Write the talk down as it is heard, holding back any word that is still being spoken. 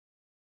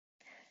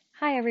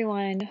Hi,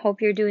 everyone.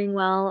 Hope you're doing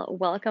well.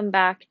 Welcome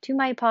back to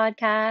my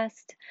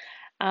podcast.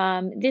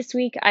 This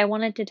week, I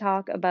wanted to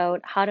talk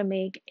about how to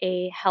make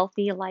a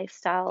healthy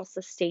lifestyle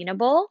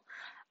sustainable.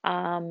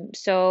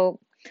 So,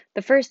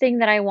 the first thing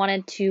that I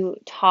wanted to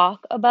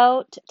talk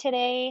about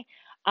today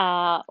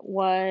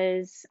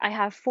was I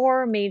have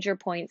four major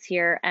points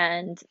here.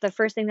 And the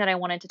first thing that I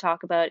wanted to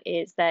talk about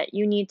is that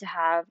you need to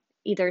have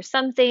either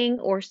something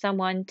or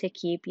someone to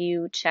keep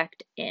you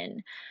checked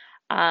in.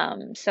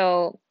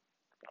 So,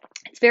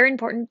 it's very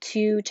important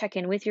to check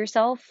in with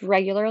yourself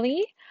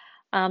regularly.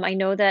 I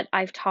know that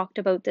I've talked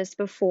about this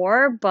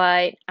before,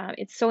 but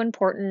it's so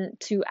important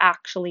to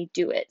actually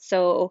do it.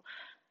 So,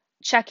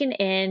 checking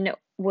in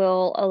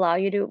will allow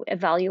you to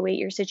evaluate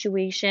your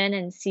situation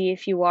and see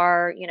if you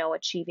are,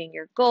 achieving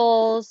your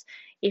goals,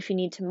 if you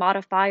need to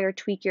modify or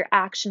tweak your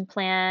action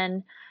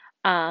plan,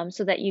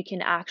 so that you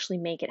can actually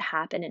make it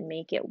happen and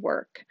make it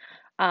work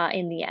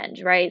in the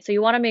end, right? So,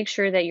 you want to make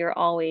sure that you're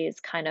always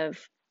kind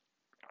of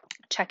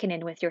checking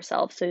in with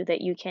yourself so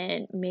that you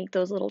can make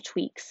those little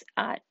tweaks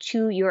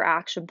to your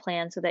action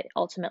plan so that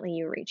ultimately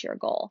you reach your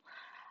goal.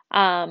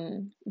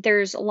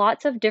 There's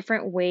lots of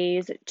different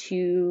ways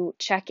to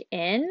check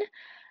in.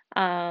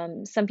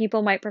 Some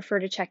people might prefer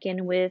to check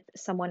in with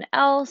someone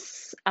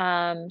else.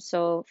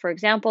 So, for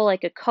example,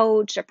 like a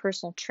coach, a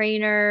personal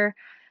trainer,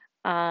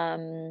 a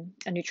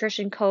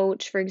nutrition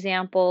coach, for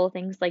example,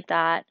 things like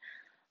that.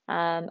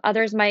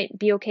 Others might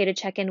be okay to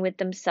check in with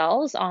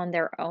themselves on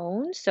their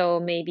own. So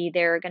maybe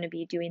they're going to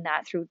be doing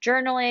that through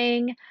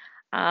journaling,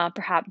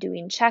 perhaps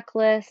doing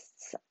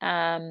checklists,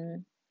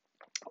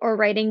 or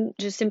writing,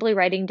 just simply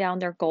writing down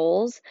their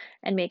goals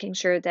and making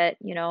sure that,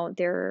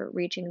 they're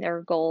reaching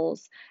their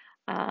goals,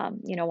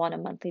 on a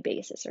monthly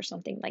basis or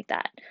something like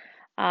that.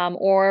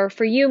 Or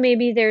for you,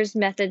 maybe there's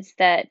methods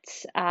that,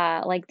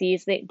 like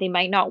these, they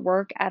might not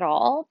work at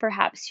all.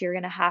 Perhaps you're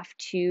going to have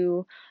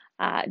to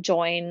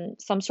join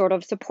some sort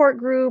of support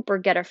group or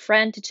get a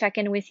friend to check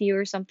in with you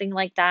or something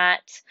like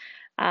that.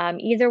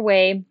 Either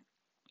way,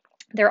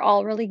 they're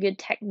all really good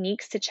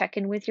techniques to check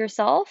in with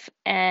yourself.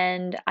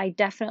 And I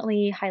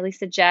definitely highly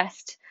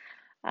suggest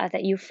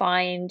that you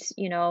find,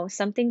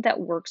 something that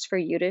works for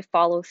you to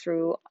follow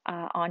through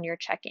on your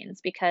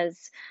check-ins.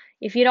 Because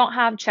if you don't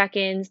have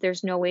check-ins,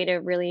 there's no way to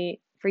really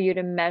for you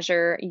to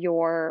measure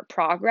your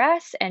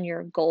progress and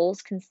your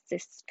goals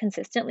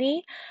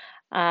consistently,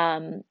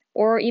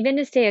 or even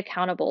to stay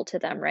accountable to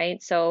them,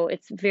 right? So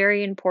it's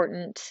very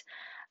important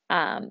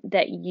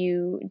that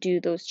you do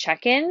those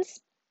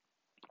check-ins.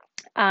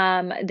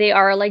 They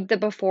are like the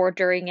before,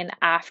 during, and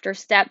after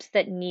steps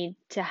that need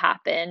to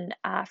happen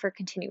for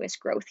continuous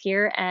growth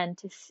here and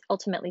to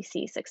ultimately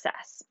see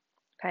success.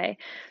 Okay,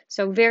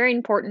 so very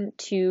important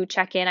to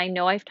check in. I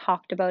know I've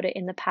talked about it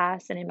in the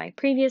past and in my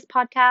previous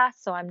podcast,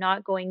 so I'm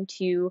not going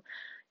to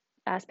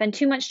spend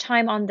too much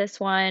time on this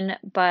one,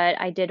 but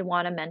I did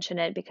want to mention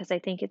it because I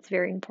think it's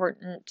very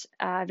important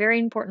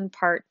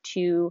part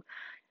to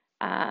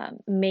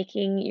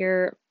making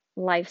your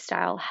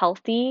lifestyle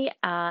healthy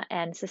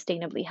and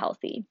sustainably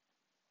healthy.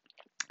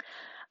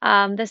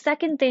 The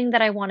second thing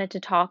that I wanted to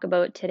talk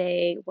about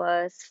today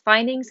was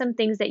finding some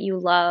things that you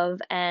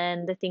love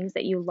and the things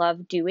that you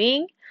love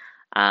doing.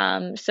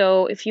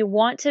 So if you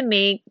want to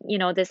make,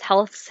 this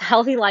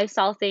healthy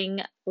lifestyle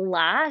thing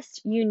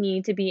last, you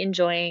need to be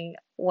enjoying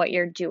what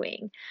you're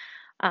doing.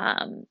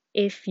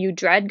 If you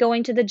dread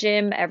going to the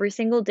gym every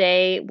single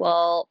day,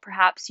 well,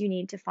 perhaps you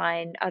need to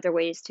find other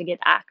ways to get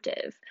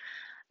active.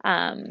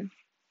 Um,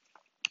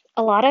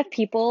 a lot of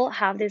people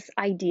have this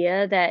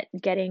idea that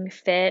getting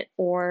fit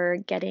or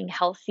getting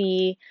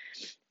healthy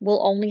will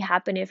only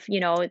happen if,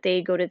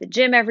 they go to the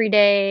gym every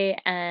day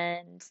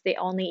and they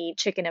only eat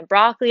chicken and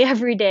broccoli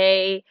every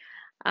day.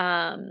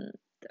 Um,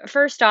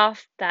 First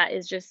off, that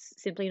is just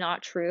simply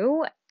not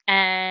true.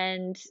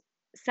 And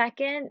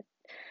second,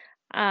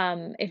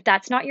 if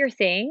that's not your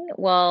thing,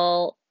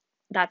 well,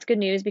 that's good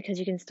news because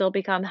you can still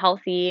become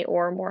healthy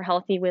or more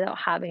healthy without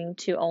having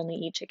to only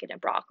eat chicken and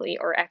broccoli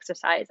or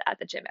exercise at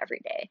the gym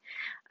every day.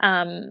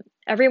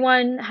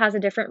 Everyone has a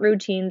different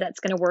routine that's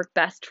going to work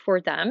best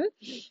for them.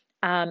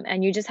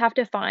 And you just have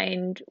to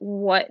find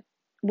what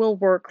will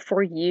work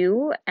for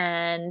you.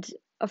 And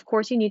of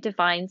course, you need to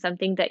find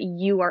something that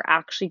you are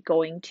actually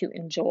going to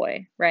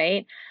enjoy,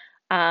 right?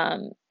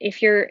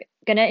 If you're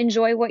going to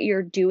enjoy what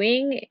you're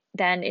doing,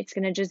 then it's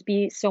going to just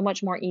be so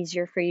much more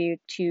easier for you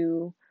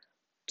to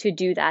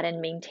do that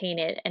and maintain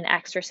it and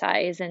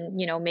exercise and,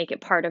 make it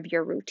part of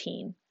your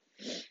routine.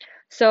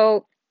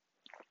 So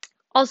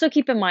also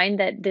keep in mind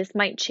that this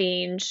might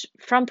change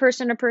from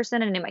person to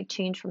person and it might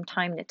change from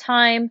time to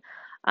time.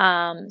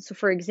 So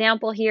for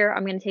example, here,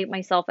 I'm going to take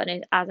myself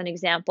as an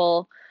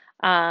example.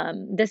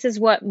 This is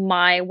what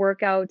my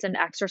workouts and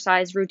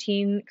exercise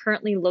routine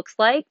currently looks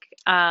like.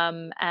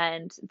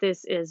 And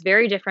this is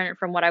very different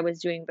from what I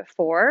was doing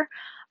before.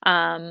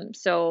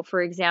 So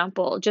for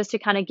example, just to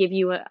kind of give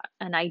you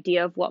an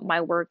idea of what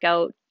my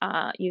workout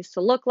used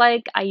to look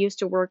like, I used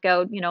to work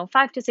out,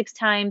 5 to 6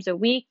 times a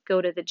week,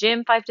 go to the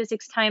gym 5 to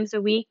 6 times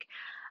a week.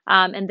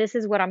 And this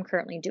is what I'm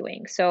currently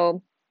doing.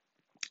 So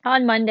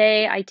On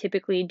Monday, I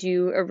typically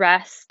do a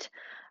rest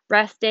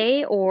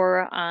day,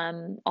 or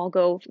I'll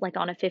go like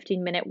on a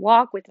 15-minute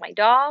walk with my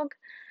dog.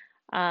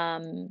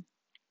 Um,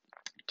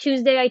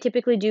 Tuesday, I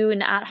typically do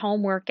an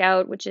at-home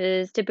workout, which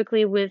is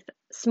typically with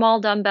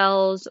small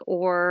dumbbells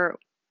or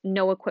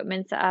no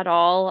equipment at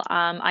all.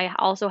 I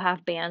also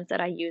have bands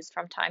that I use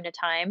from time to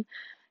time.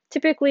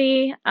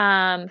 Typically,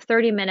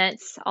 30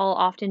 minutes. I'll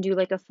often do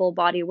like a full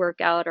body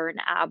workout or an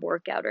ab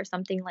workout or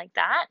something like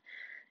that.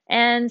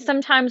 And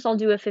sometimes I'll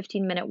do a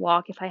 15-minute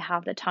walk if I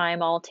have the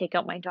time. I'll take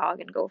out my dog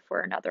and go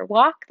for another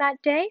walk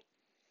that day.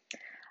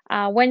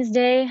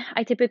 Wednesday,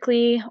 I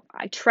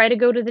try to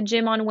go to the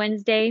gym on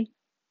Wednesday.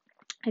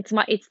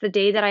 It's the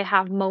day that I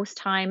have most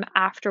time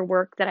after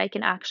work that I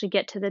can actually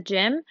get to the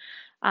gym.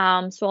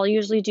 So I'll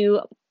usually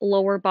do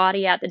lower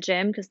body at the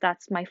gym because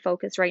that's my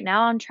focus right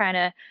now. I'm trying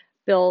to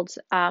build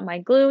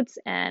my glutes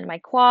and my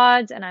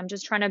quads, and I'm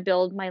just trying to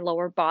build my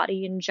lower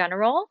body in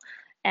general.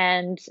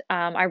 And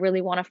I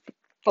really want to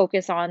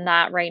focus on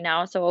that right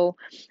now. So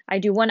I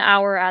do 1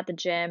 hour at the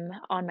gym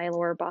on my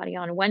lower body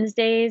on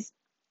Wednesdays.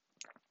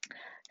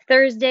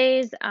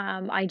 Thursdays,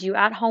 I do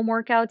at-home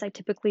workouts. I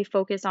typically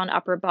focus on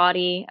upper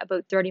body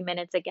about 30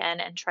 minutes again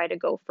and try to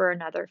go for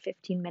another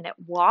 15-minute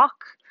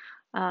walk,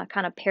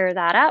 kind of pair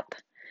that up.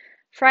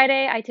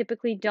 Friday, I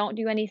typically don't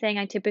do anything.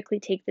 I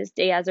typically take this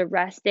day as a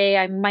rest day.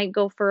 I might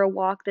go for a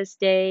walk this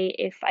day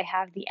if I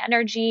have the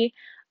energy,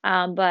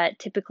 but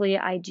typically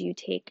I do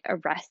take a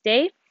rest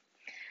day.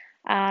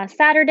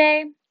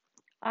 Saturday,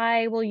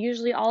 I will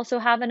usually also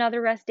have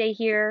another rest day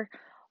here,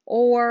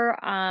 or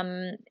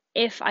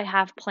if I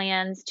have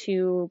plans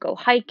to go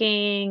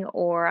hiking,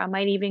 or I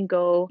might even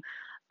go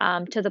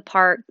to the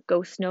park,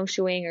 go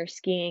snowshoeing or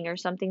skiing or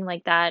something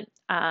like that.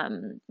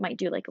 Might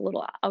do like a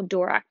little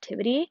outdoor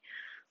activity,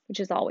 which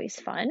is always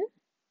fun,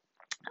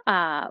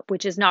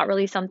 which is not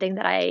really something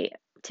that I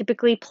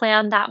typically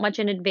plan that much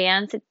in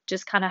advance. It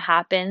just kind of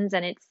happens,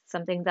 and it's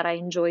something that I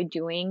enjoy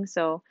doing.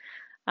 So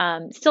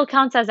still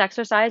counts as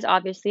exercise.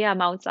 Obviously,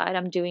 I'm outside,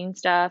 I'm doing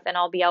stuff, and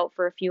I'll be out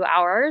for a few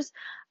hours.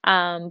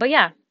 But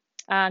yeah,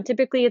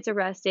 typically it's a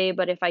rest day,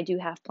 but if I do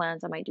have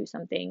plans, I might do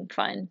something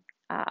fun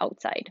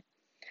outside.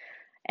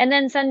 And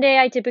then Sunday,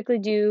 I typically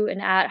do an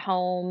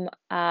at-home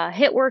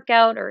HIIT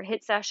workout or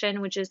HIIT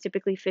session, which is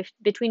typically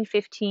between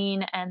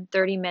 15 and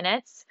 30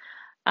 minutes.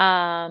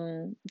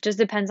 Just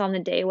depends on the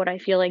day, what I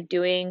feel like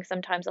doing.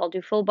 Sometimes I'll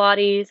do full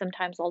body,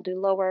 sometimes I'll do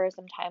lower,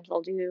 sometimes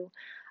I'll do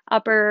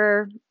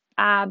upper,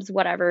 abs,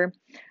 whatever.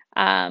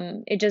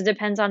 It just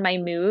depends on my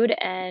mood,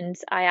 and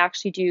I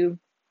actually do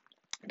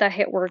the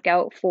HIIT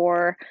workout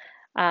for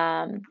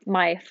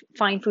my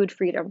Find Food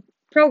Freedom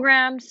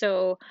program.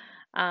 So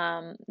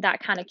that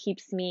kind of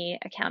keeps me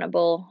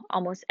accountable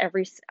almost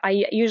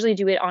I usually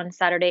do it on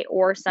Saturday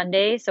or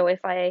Sunday. So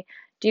if I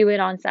do it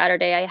on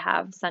Saturday, I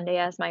have Sunday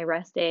as my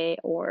rest day,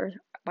 or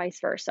vice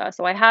versa.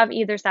 So I have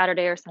either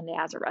Saturday or Sunday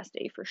as a rest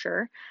day for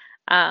sure.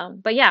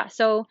 But yeah,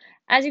 so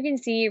as you can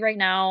see right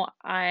now,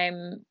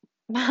 I'm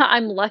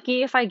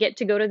lucky if I get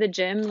to go to the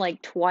gym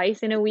like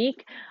twice in a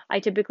week. I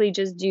typically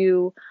just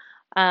do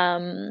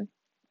um,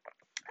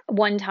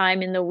 one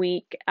time in the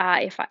week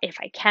if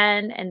I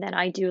can, and then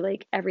I do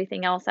like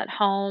everything else at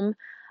home.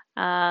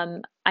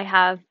 I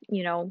have,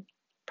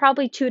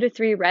 probably 2 to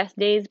 3 rest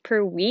days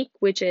per week,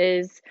 which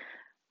is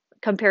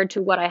compared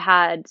to what I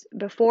had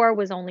before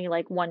was only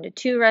like 1 to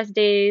 2 rest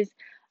days.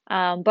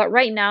 But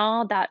right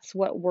now, that's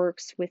what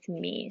works with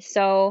me.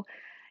 So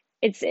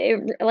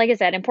like I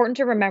said, important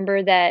to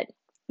remember that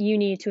you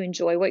need to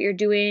enjoy what you're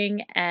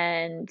doing,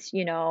 and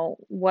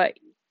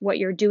what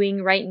you're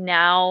doing right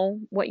now,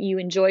 what you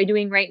enjoy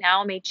doing right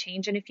now may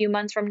change in a few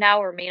months from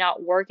now or may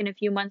not work in a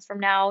few months from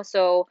now.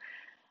 So,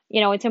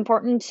 it's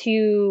important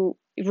to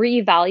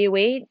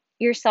reevaluate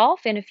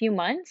yourself in a few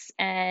months,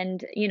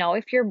 and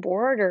if you're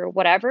bored or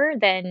whatever,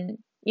 then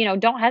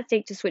don't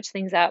hesitate to switch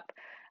things up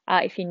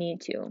if you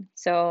need to.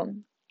 So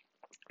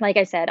like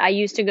I said, I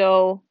used to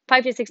go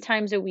 5 to 6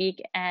 times a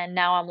week, and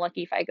now I'm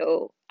lucky if I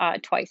go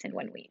twice in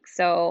 1 week.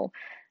 So,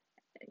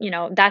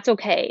 that's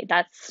okay.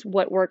 That's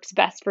what works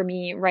best for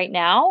me right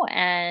now.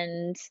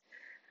 And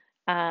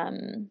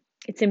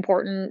it's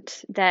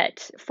important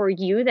that for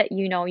you that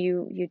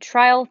you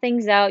trial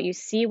things out, you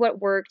see what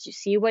works, you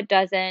see what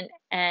doesn't,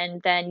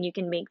 and then you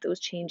can make those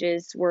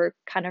changes work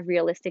kind of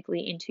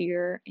realistically into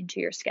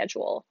your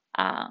schedule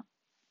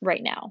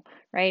right now,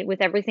 right?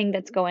 With everything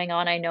that's going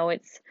on, I know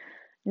it's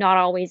not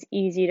always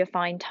easy to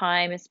find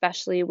time,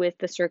 especially with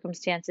the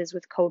circumstances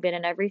with COVID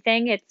and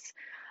everything. It's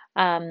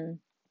um,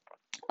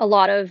 a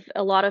lot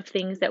of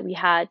things that we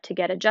had to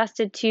get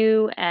adjusted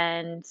to,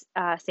 and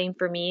same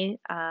for me.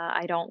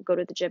 I don't go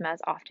to the gym as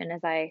often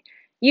as I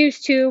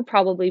used to,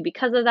 probably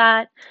because of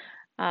that.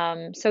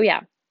 So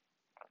yeah,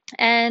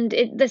 and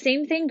the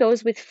same thing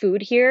goes with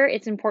food here.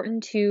 It's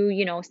important to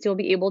still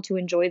be able to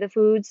enjoy the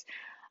foods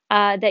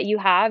that you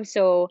have.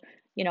 So,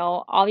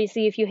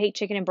 obviously, if you hate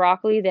chicken and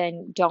broccoli,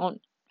 then don't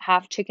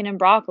have chicken and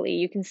broccoli.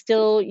 You can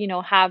still,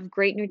 have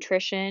great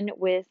nutrition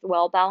with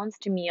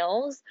well-balanced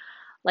meals.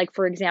 Like,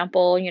 for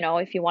example,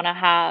 if you want to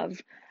have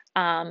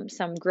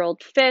some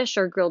grilled fish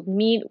or grilled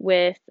meat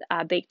with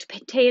a baked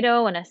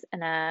potato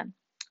and a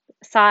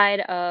side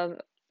of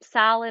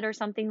salad or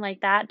something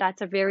like that.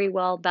 That's a very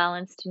well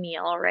balanced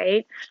meal,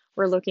 right?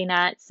 We're looking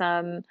at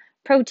some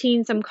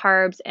protein, some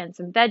carbs, and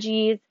some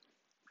veggies.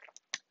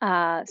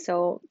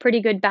 So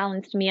pretty good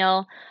balanced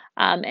meal.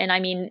 And I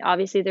mean,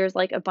 obviously, there's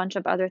like a bunch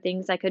of other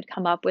things I could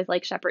come up with,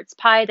 like shepherd's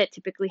pie, that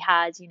typically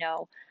has,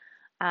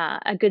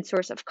 a good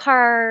source of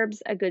carbs,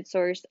 a good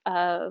source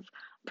of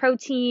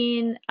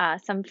protein,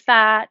 some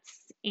fats,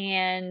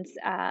 and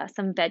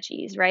some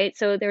veggies, right?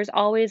 So there's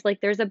always like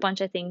there's a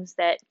bunch of things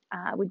that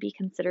would be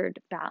considered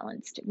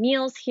balanced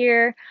meals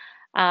here,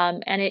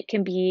 and it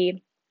can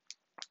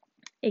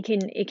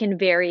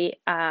vary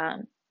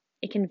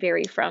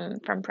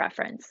from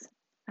preference,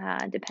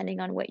 depending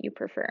on what you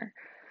prefer.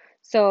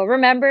 So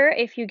remember,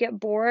 if you get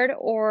bored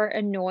or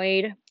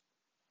annoyed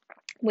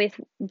with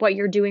what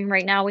you're doing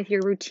right now with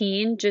your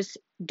routine,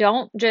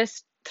 don't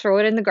just throw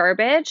it in the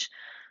garbage.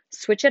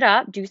 Switch it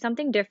up, do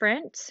something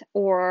different,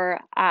 or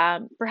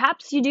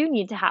perhaps you do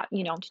need to have,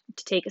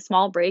 to take a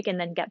small break and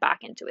then get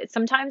back into it.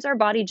 Sometimes our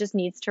body just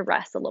needs to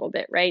rest a little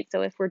bit, right?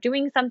 So if we're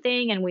doing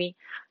something and we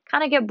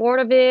kind of get bored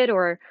of it,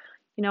 or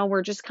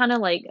we're just kind of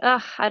like,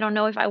 ugh, I don't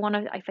know if I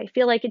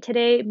feel like it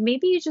today,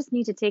 maybe you just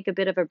need to take a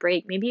bit of a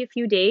break, maybe a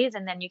few days,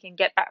 and then you can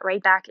get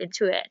right back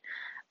into it.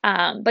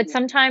 But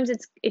sometimes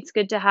it's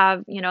good to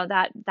have,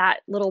 that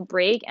little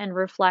break and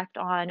reflect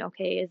on,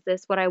 okay, is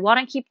this what I want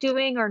to keep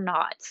doing or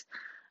not?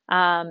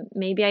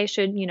 Maybe I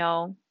should,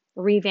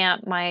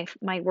 revamp my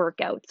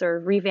workouts, or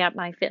revamp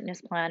my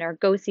fitness plan, or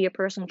go see a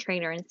personal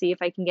trainer and see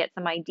if I can get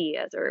some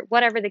ideas, or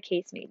whatever the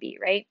case may be,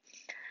 right?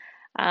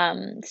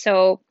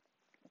 So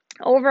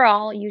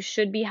overall, you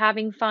should be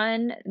having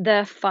fun.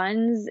 The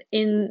fun's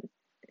in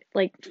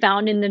like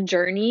found in the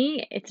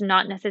journey. It's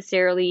not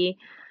necessarily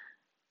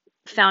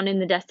found in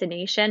the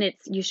destination.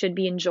 You should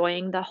be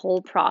enjoying the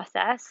whole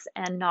process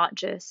and not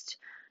just,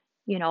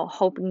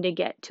 hoping to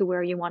get to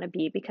where you want to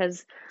be.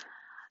 Because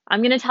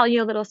I'm going to tell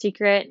you a little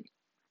secret.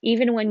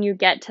 Even when you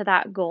get to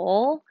that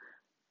goal,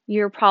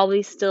 you're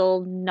probably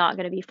still not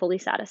going to be fully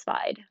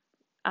satisfied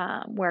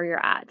where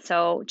you're at.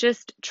 So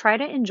just try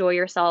to enjoy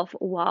yourself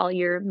while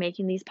you're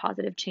making these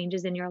positive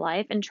changes in your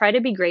life, and try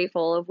to be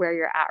grateful of where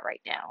you're at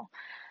right now.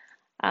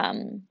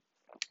 Um,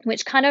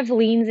 which kind of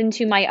leans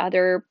into my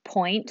other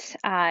point,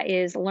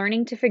 is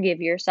learning to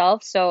forgive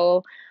yourself.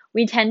 So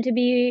we tend to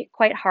be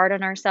quite hard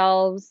on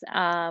ourselves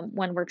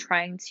when we're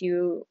trying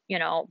to,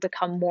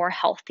 become more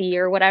healthy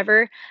or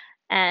whatever.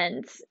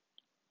 And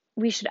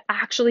we should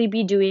actually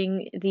be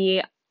doing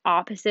the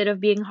opposite of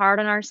being hard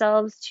on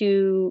ourselves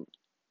to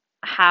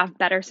have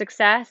better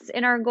success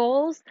in our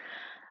goals.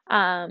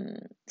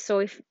 So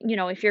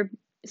if you're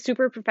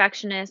super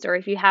perfectionist, or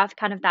if you have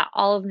kind of that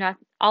all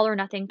or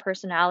nothing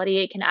personality,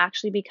 it can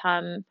actually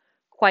become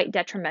quite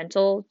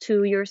detrimental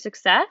to your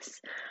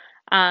success.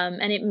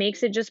 And it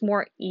makes it just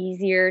more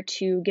easier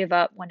to give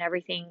up when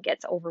everything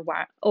gets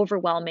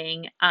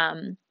overwhelming.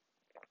 And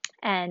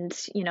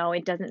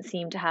it doesn't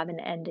seem to have an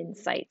end in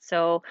sight.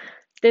 So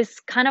this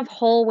kind of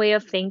whole way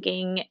of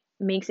thinking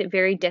makes it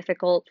very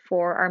difficult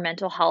for our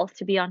mental health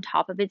to be on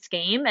top of its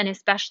game, and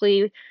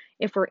especially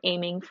if we're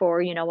aiming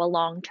for, a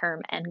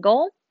long-term end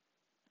goal.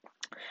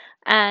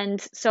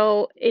 And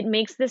so it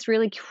makes this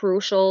really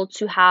crucial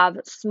to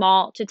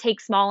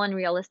take small and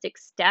realistic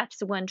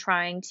steps when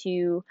trying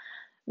to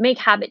make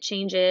habit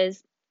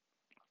changes.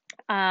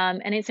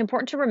 And it's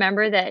important to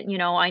remember that,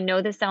 I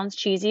know this sounds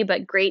cheesy,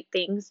 but great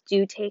things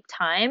do take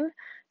time.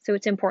 So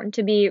it's important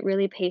to be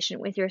really patient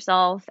with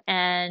yourself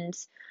and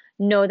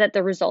know that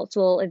the results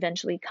will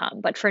eventually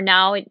come. But for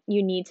now,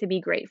 you need to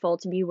be grateful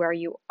to be where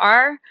you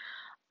are.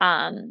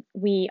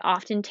 We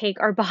often take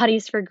our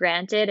bodies for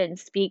granted and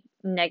speak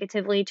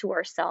negatively to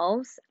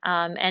ourselves.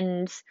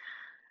 And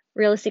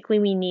realistically,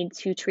 we need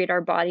to treat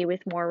our body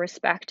with more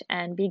respect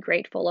and be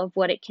grateful of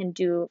what it can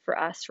do for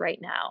us right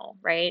now,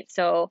 right?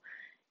 So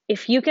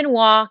if you can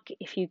walk,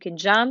 if you can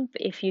jump,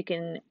 if you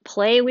can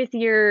play with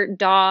your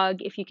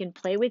dog, if you can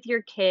play with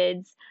your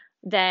kids,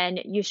 then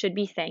you should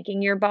be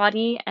thanking your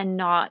body and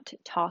not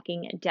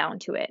talking down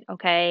to it,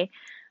 okay?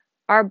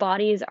 Our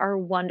bodies are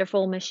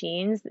wonderful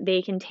machines.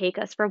 They can take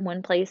us from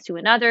one place to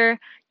another.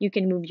 You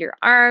can move your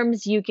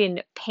arms, you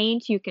can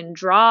paint, you can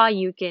draw,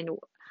 you can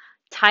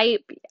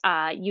type,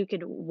 you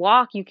can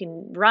walk, you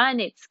can run.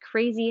 It's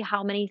crazy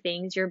how many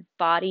things your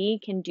body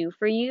can do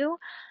for you.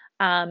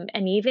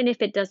 And even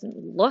if it doesn't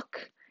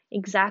look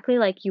exactly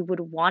like you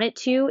would want it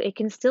to, it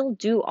can still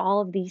do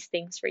all of these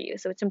things for you.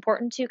 So it's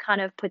important to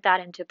kind of put that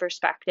into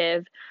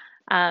perspective,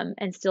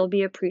 and still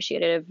be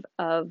appreciative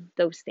of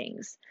those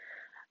things.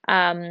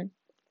 Um,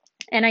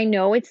 and I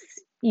know it's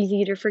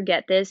easy to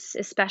forget this,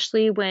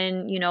 especially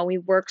when, we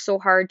work so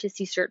hard to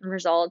see certain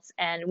results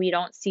and we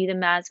don't see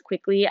them as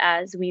quickly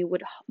as we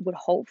would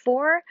hope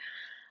for.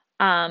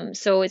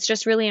 So it's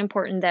just really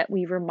important that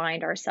we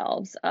remind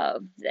ourselves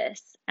of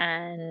this,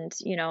 and,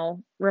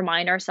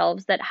 remind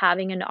ourselves that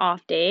having an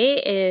off day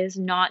is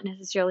not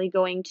necessarily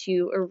going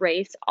to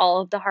erase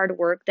all of the hard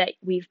work that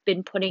we've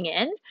been putting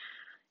in.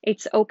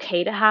 It's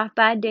okay to have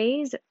bad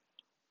days.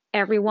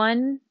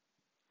 Everyone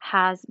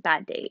has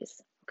bad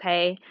days,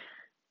 okay?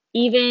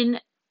 Even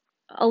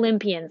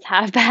Olympians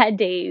have bad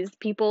days.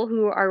 People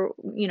who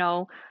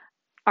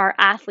are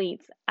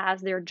athletes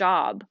as their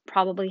job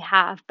probably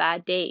have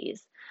bad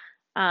days.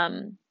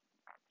 Um,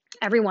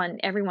 everyone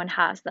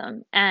has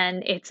them,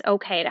 and it's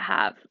okay to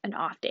have an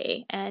off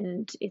day,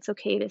 and it's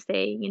okay to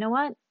say, you know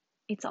what?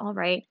 It's all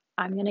right.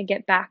 I'm gonna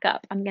get back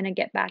up. I'm gonna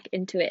get back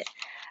into it.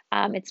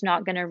 It's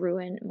not gonna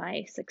ruin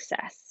my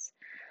success.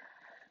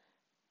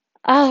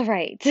 All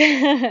right.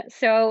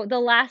 So the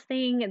last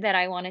thing that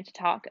I wanted to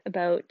talk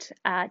about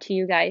to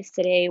you guys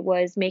today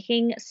was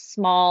making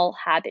small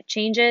habit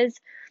changes.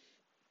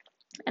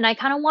 And I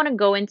kind of want to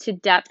go into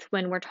depth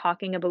when we're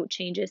talking about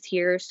changes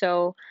here.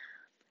 So,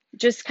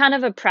 just kind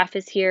of a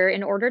preface here,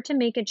 in order to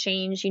make a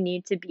change, you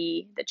need to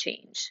be the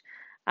change.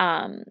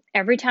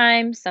 Every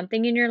time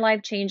something in your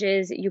life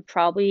changes, you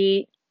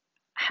probably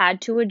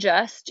had to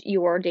adjust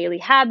your daily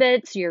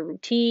habits, your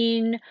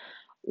routine,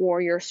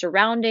 or your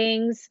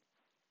surroundings.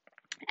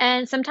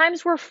 And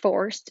sometimes we're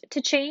forced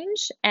to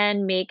change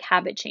and make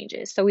habit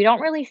changes. So we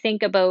don't really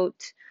think about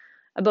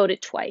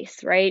it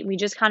twice, right? We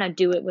just kind of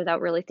do it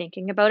without really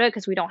thinking about it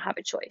because we don't have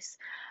a choice.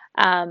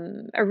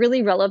 A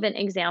really relevant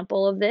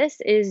example of this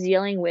is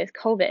dealing with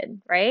COVID,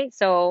 right?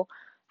 So,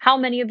 how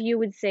many of you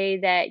would say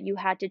that you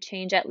had to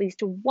change at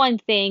least one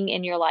thing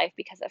in your life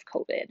because of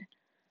COVID,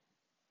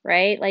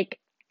 right? Like,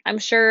 I'm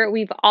sure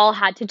we've all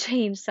had to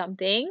change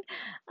something.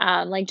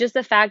 Like, just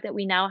the fact that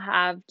we now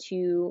have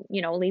to,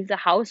 leave the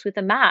house with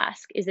a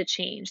mask is a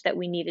change that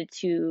we needed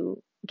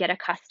to get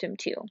accustomed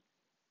to.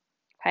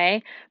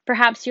 Okay.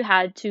 Perhaps you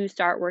had to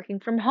start working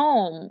from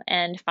home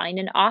and find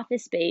an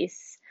office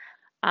space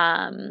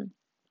um,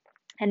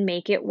 and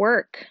make it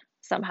work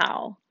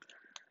somehow.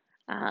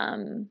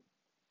 Um,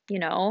 you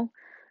know,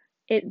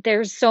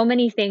 there's so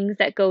many things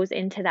that goes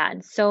into that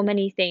and so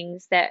many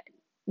things that,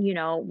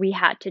 we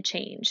had to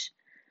change.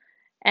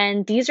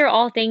 And these are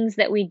all things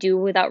that we do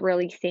without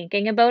really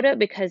thinking about it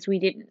because we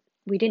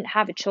didn't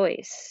have a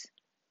choice,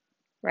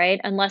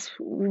 right? Unless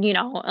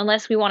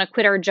we want to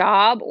quit our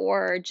job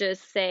or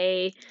just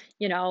say,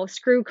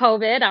 screw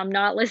COVID, I'm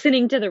not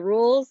listening to the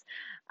rules.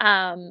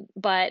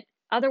 But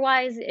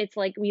otherwise, it's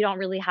like we don't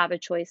really have a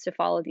choice to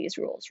follow these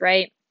rules,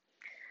 right?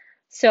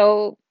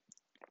 So,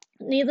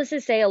 needless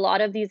to say, a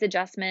lot of these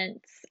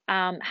adjustments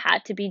had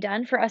to be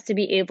done for us to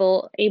be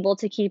able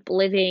to keep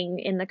living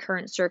in the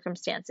current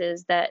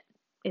circumstances that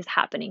is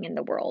happening in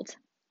the world.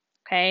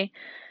 Okay.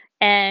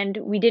 And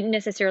we didn't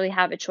necessarily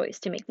have a choice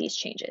to make these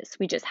changes.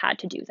 We just had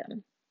to do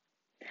them.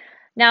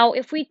 Now,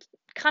 if we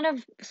kind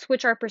of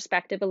switch our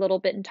perspective a little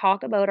bit and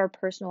talk about our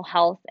personal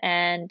health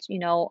and,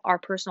 our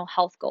personal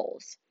health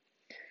goals,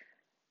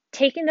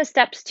 taking the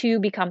steps to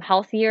become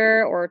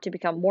healthier or to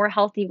become more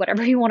healthy,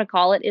 whatever you want to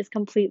call it, is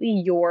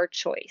completely your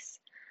choice.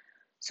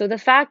 So the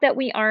fact that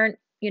we aren't,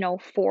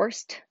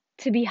 forced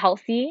to be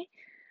healthy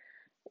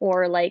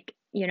or like,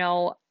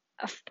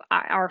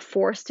 are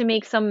forced to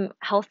make some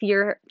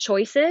healthier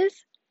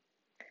choices,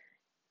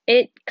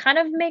 it kind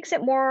of makes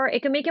it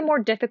can make it more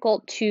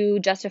difficult to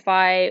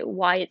justify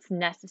why it's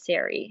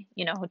necessary,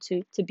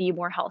 to be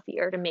more healthy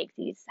or to make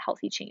these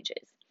healthy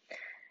changes.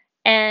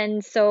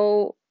 And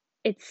so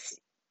it's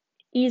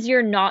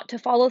easier not to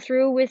follow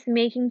through with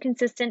making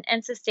consistent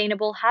and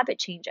sustainable habit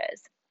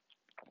changes.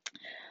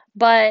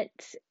 But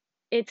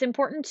it's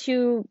important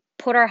to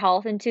put our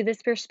health into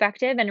this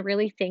perspective and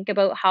really think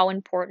about how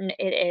important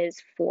it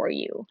is for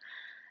you.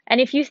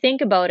 And if you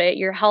think about it,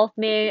 your health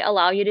may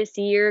allow you to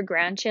see your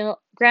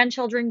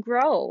grandchildren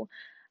grow.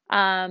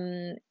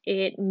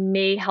 It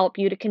may help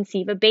you to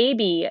conceive a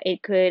baby.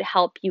 It could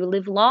help you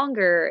live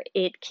longer.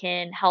 It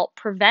can help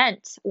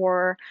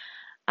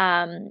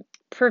um,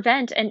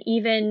 prevent and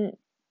even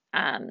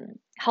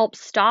help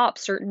stop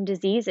certain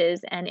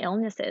diseases and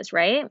illnesses,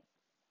 right?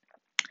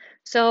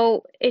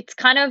 So it's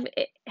kind of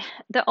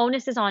the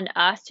onus is on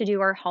us to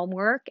do our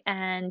homework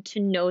and to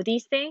know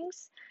these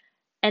things.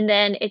 And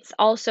then it's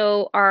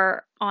also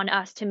on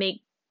us to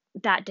make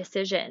that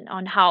decision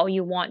on how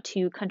you want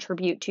to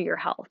contribute to your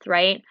health,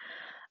 right?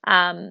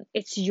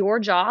 It's your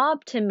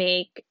job to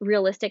make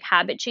realistic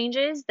habit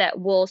changes that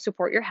will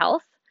support your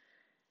health.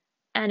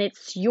 And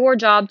it's your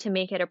job to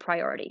make it a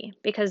priority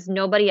because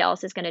nobody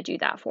else is going to do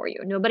that for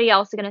you. Nobody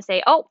else is going to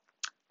say, oh,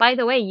 by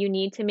the way, you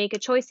need to make a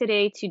choice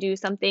today to do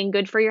something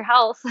good for your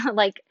health.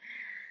 Like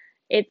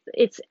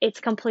it's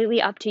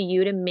completely up to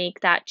you to make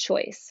that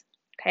choice.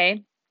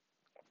 Okay.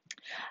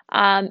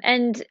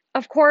 And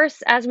of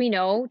course, as we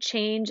know,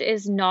 change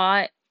is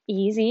not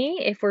easy.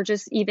 If we're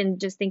just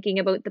thinking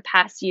about the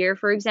past year,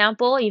 for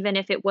example, even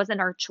if it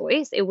wasn't our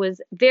choice, it was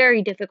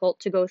very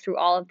difficult to go through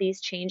all of these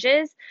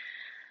changes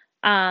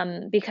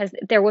because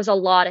there was a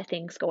lot of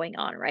things going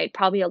on, right?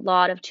 Probably a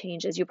lot of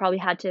changes. You probably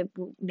had to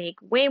make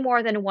way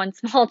more than one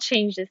small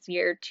change this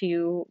year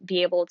to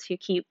be able to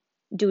keep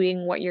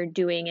doing what you're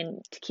doing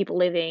and to keep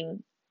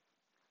living,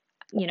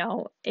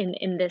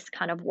 in this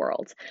kind of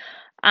world.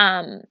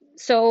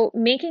 So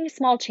making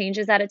small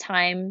changes at a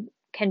time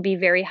can be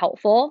very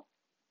helpful.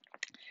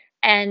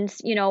 And,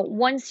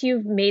 once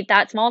you've made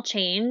that small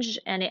change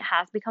and it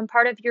has become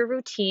part of your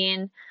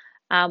routine,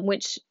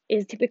 which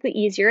is typically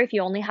easier if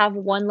you only have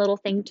one little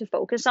thing to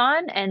focus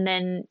on, and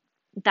then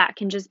that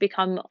can just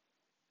become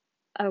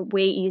a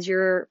way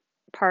easier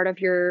part of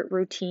your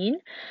routine.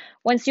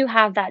 Once you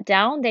have that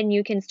down, then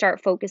you can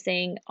start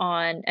focusing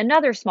on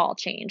another small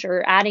change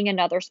or adding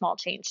another small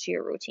change to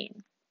your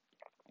routine.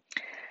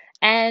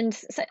 And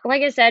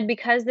like I said,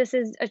 because this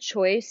is a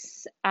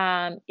choice,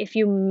 if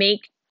you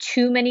make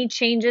too many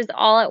changes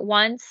all at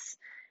once,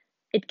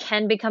 it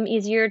can become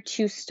easier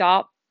to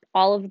stop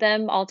all of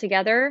them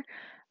altogether.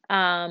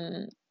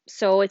 Um,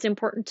 so it's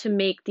important to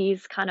make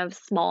these kind of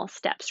small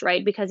steps,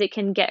 right? Because it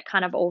can get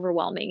kind of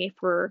overwhelming if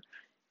we're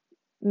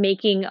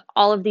making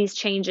all of these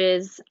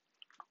changes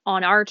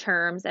on our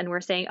terms and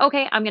we're saying,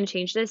 okay, I'm going to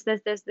change this,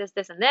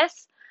 and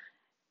this.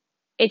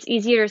 It's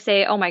easier to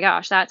say, oh my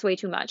gosh, that's way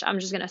too much. I'm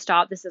just going to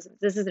stop. This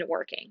isn't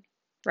working,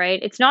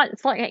 right? It's not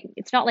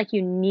like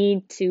you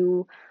need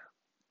to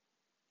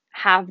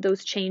have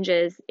those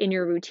changes in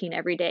your routine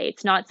every day.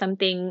 It's not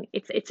something,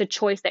 it's a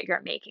choice that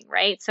you're making,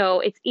 right? So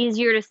it's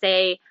easier to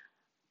say,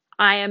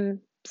 I am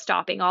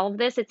stopping all of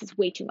this. It's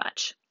way too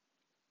much.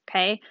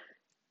 Okay?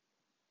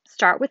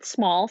 Start with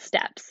small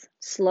steps.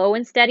 Slow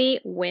and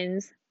steady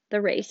wins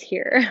the race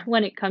here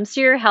when it comes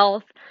to your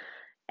health,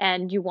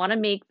 and you want to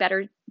make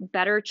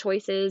better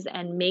choices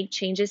and make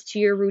changes to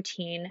your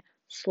routine.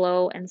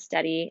 Slow and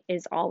steady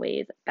is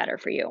always better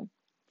for you.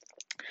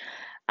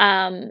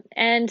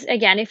 And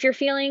again, if you're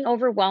feeling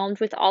overwhelmed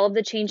with all of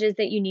the changes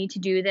that you need to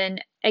do, then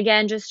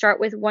again, just start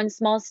with one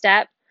small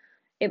step.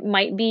 It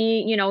might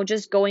be,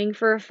 just going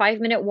for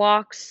 5-minute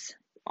walks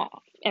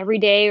every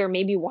day or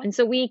maybe once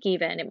a week,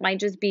 even. It might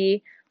just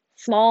be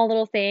small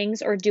little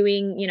things or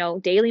doing,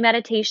 daily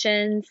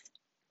meditations.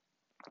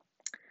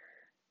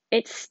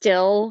 It's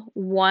still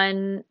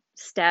one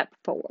step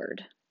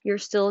forward. You're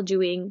still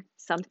doing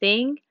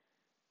something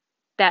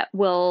that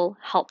will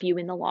help you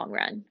in the long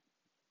run.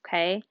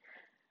 Okay.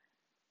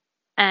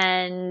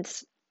 And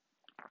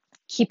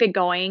keep it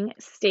going,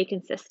 stay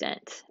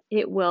consistent.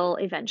 It will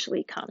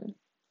eventually come.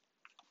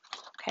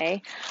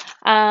 Okay.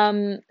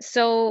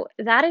 So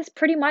that is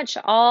pretty much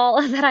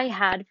all that I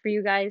had for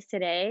you guys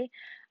today.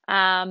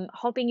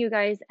 Hoping you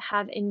guys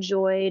have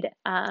enjoyed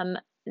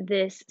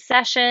this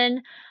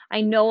session.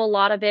 I know a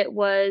lot of it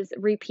was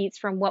repeats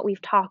from what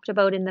we've talked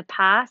about in the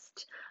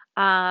past.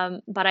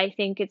 But I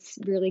think it's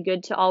really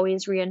good to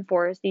always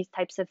reinforce these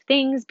types of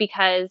things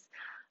because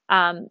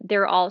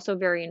they're also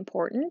very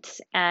important.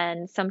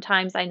 And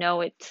sometimes I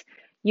know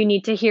you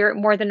need to hear it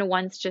more than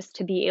once just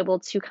to be able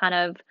to kind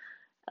of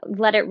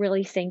let it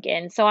really sink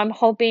in. So I'm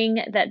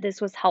hoping that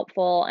this was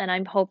helpful and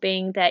I'm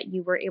hoping that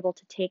you were able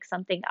to take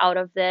something out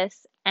of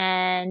this.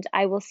 And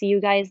I will see you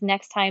guys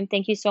next time.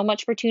 Thank you so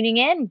much for tuning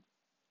in.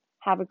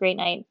 Have a great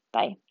night.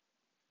 Bye.